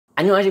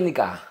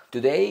안녕하십니까.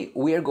 Today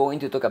we are going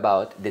to talk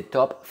about the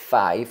top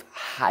 5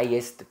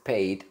 highest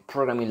paid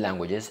programming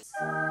languages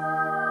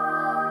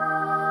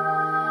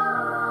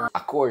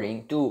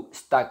according to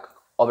Stack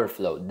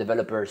Overflow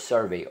Developer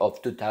Survey of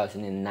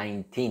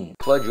 2019.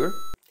 Clojure,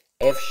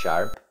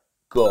 Fsharp,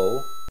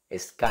 Go,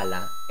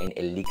 Scala, and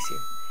Elixir.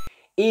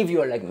 If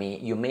you are like me,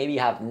 you maybe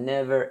have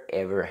never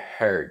ever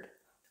heard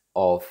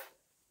of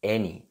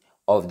any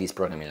of these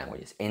programming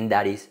languages, and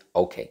that is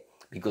okay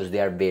because they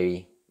are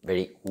very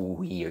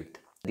weird.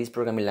 These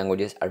programming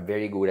languages are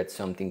very good at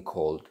something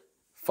called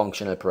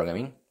functional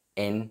programming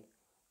and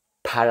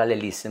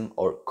parallelism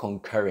or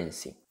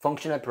concurrency.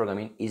 Functional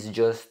programming is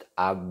just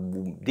a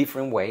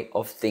different way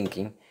of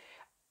thinking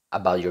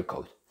about your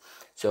code.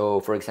 So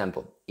for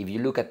example, if you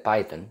look at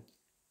Python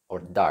or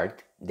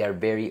Dart, they are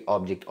very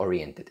object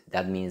oriented.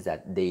 That means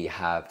that they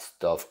have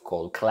stuff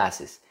called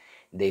classes.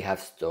 They have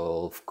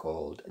stuff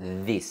called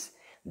this.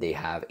 They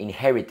have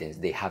inheritance,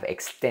 they have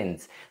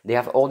extends, they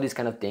have all these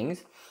kind of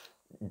things.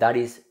 That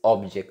is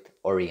object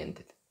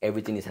oriented.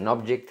 Everything is an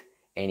object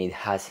and it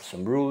has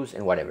some rules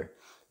and whatever.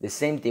 The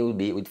same thing will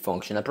be with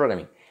functional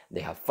programming.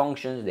 They have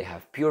functions, they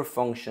have pure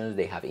functions,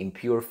 they have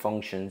impure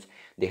functions,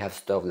 they have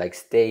stuff like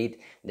state,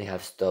 they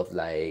have stuff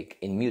like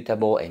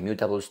immutable and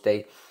mutable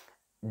state.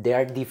 There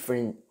are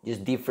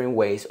just different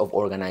ways of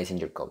organizing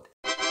your code.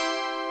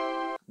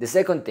 The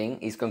second thing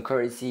is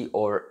concurrency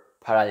or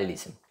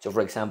parallelism. So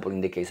for example,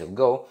 in the case of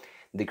Go,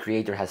 the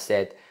creator has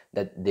said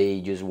that they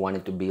just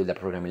wanted to build a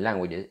programming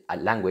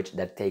language,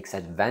 that takes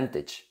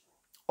advantage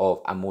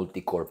of a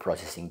multi-core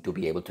processing to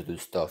be able to do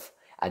stuff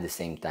at the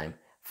same time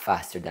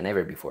faster than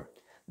ever before.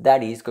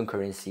 That is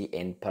concurrency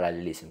and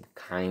parallelism,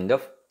 kind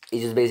of.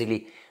 It's just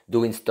basically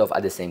doing stuff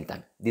at the same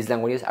time. These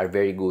languages are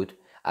very good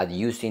at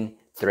using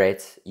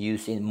threads,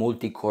 using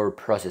multi-core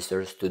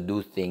processors to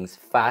do things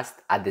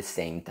fast at the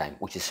same time,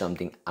 which is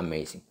something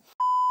amazing.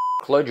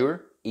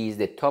 Clojure is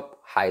the top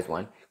highest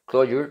one.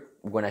 Clojure,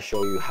 I'm gonna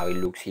show you how it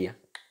looks here.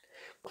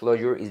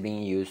 Clojure is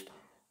being used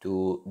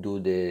to do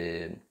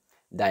the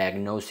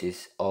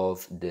diagnosis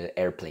of the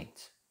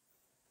airplanes.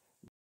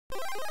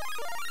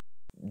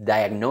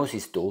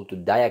 Diagnosis tool to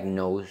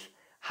diagnose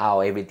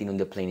how everything on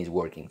the plane is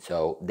working.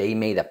 So they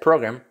made a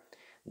program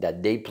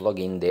that they plug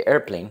in the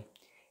airplane,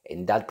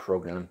 and that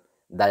program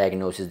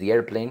diagnoses the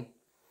airplane,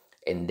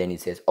 and then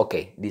it says,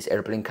 okay, this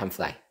airplane can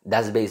fly.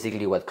 That's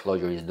basically what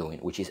Clojure is doing,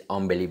 which is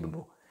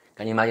unbelievable.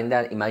 Can you imagine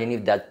that? Imagine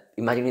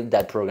if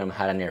that program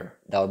had an error.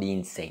 That would be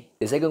insane.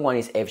 The second one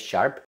is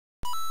Fsharp.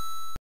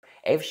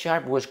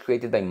 Fsharp was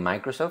created by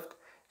Microsoft,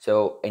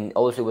 and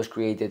also was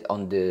created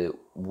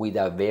with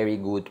a very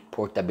good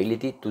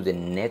portability to the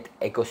 .NET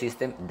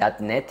ecosystem.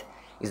 That .NET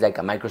is like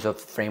a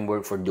Microsoft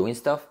framework for doing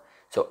stuff.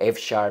 So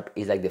Fsharp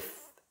is like the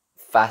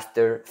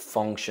faster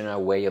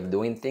functional way of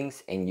doing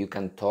things, and you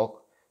can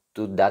talk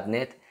to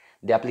 .NET.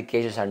 The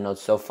applications are not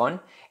so fun,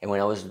 and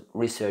when I was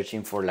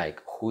researching for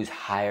like who's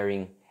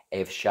hiring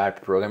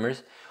Fsharp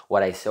programmers,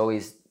 what I saw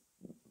is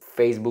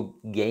Facebook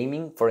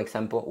Gaming, for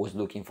example, was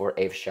looking for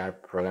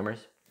Fsharp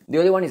programmers. The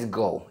other one is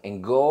Go,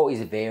 and Go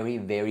is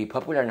very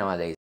popular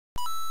nowadays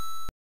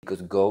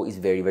because Go is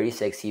very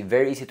sexy,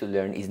 very easy to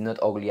learn, is not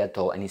ugly at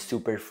all, and is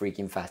super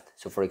freaking fast.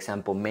 So for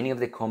example, many of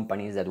the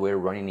companies that were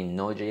running in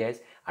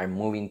Node.js are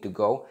moving to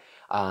Go.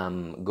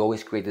 Go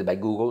is created by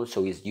Google,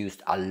 so it's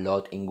used a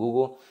lot in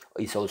Google.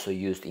 It's also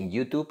used in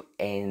YouTube,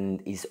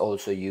 and is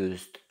also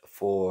used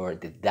for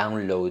the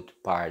download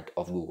part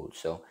of Google.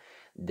 So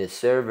the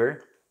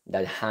server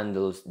that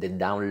handles the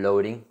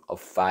downloading of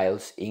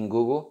files in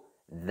Google,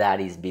 that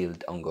is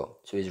built on Go.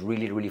 So it's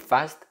really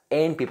fast,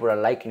 and people are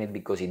liking it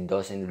because it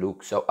doesn't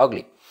look so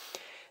ugly.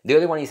 The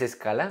other one is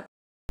Scala.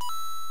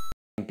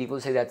 And people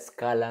say that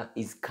Scala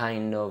is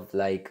kind of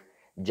like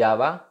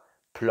Java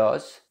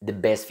plus the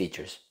best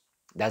features.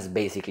 That's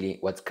basically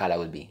what Scala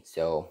would be.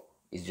 So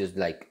it's just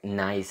like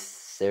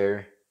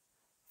nicer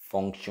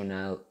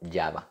functional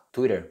Java.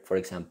 Twitter, for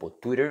example.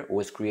 Twitter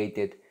was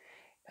created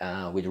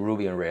with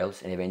Ruby on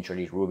Rails, and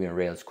eventually Ruby on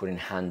Rails couldn't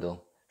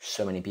handle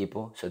so many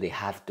people, so they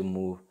have to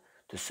move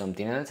to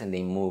something else, and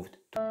they moved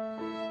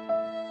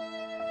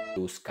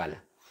to Scala.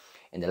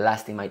 And the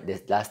last time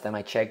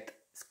I checked,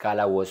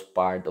 Scala was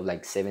part of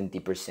like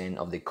 70%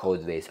 of the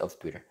code base of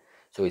Twitter.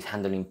 So it's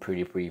handling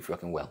pretty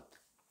fucking well.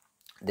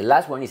 The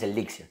last one is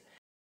Elixir.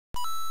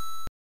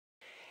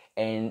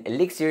 And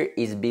Elixir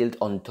is built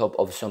on top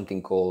of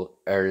something called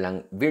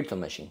Erlang Virtual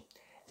Machine.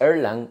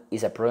 Erlang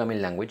is a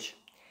programming language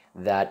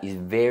that is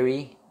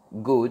very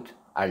good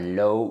at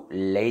low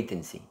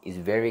latency. It's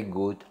very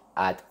good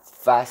at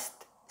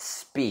fast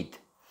speed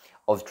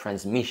of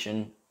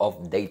transmission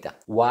of data.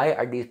 Why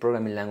are these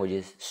programming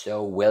languages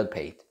so well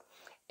paid?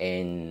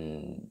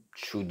 And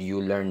should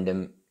you learn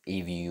them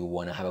if you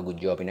want to have a good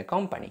job in a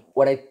company?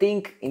 What I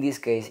think in this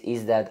case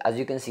is that, as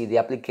you can see, the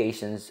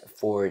applications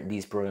for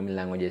these programming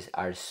languages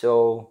are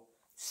so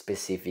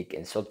specific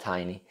and so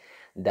tiny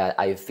that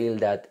I feel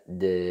that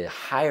the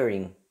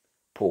hiring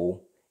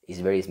pool is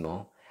very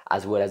small,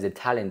 as well as the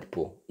talent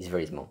pool is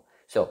very small.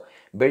 So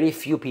very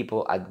few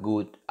people are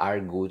good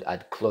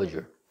at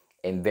Clojure,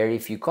 and very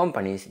few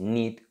companies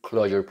need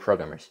Clojure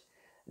programmers.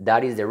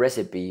 That is the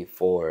recipe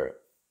for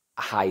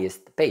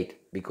highest paid,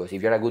 because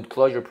if you're a good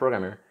Clojure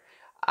programmer,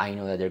 I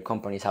know that there are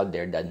companies out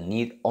there that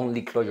need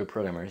only Clojure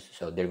programmers,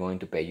 so they're going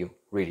to pay you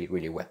really,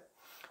 really well.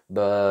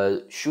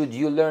 But should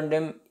you learn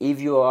them? If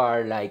you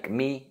are like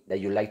me, that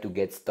you like to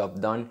get stuff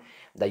done,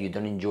 that you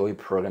don't enjoy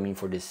programming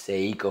for the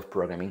sake of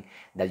programming,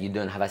 that you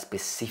don't have a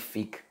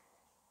specific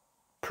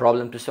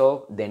problem to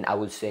solve, then I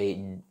would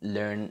say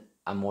learn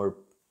a more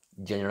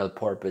general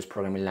purpose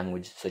programming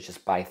language such as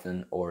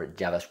Python or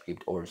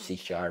JavaScript or C#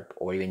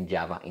 or even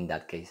Java in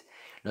that case.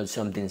 Not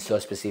something so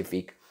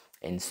specific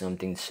and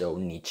something so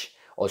niche.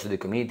 Also, the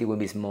community will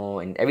be small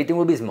and everything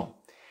will be small.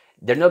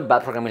 They're not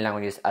bad programming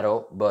languages at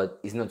all, but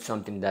it's not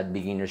something that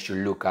beginners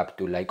should look up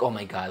to, like, oh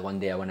my god, one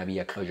day I want to be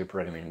a Clojure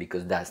programmer,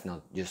 because that's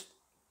not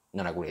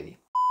a good idea.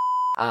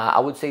 I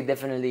would say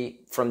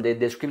definitely from the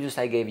descriptions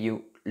I gave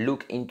you,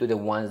 look into the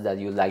ones that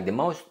you like the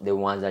most, the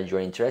ones that you're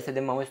interested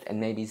the most, and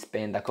maybe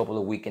spend a couple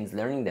of weekends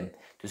learning them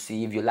to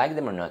see if you like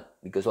them or not,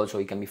 because also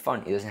it can be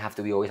fun. It doesn't have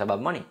to be always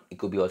about money. It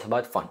could be also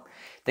about fun.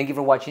 Thank you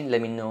for watching.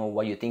 Let me know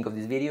what you think of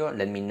this video.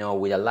 Let me know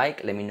with a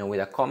like, let me know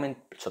with a comment,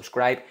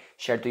 subscribe,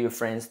 share to your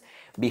friends.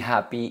 Be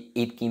happy,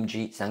 eat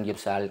kimchi,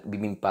 samgyeopsal,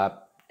 bibimbap,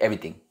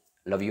 everything.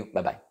 Love you.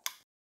 Bye-bye.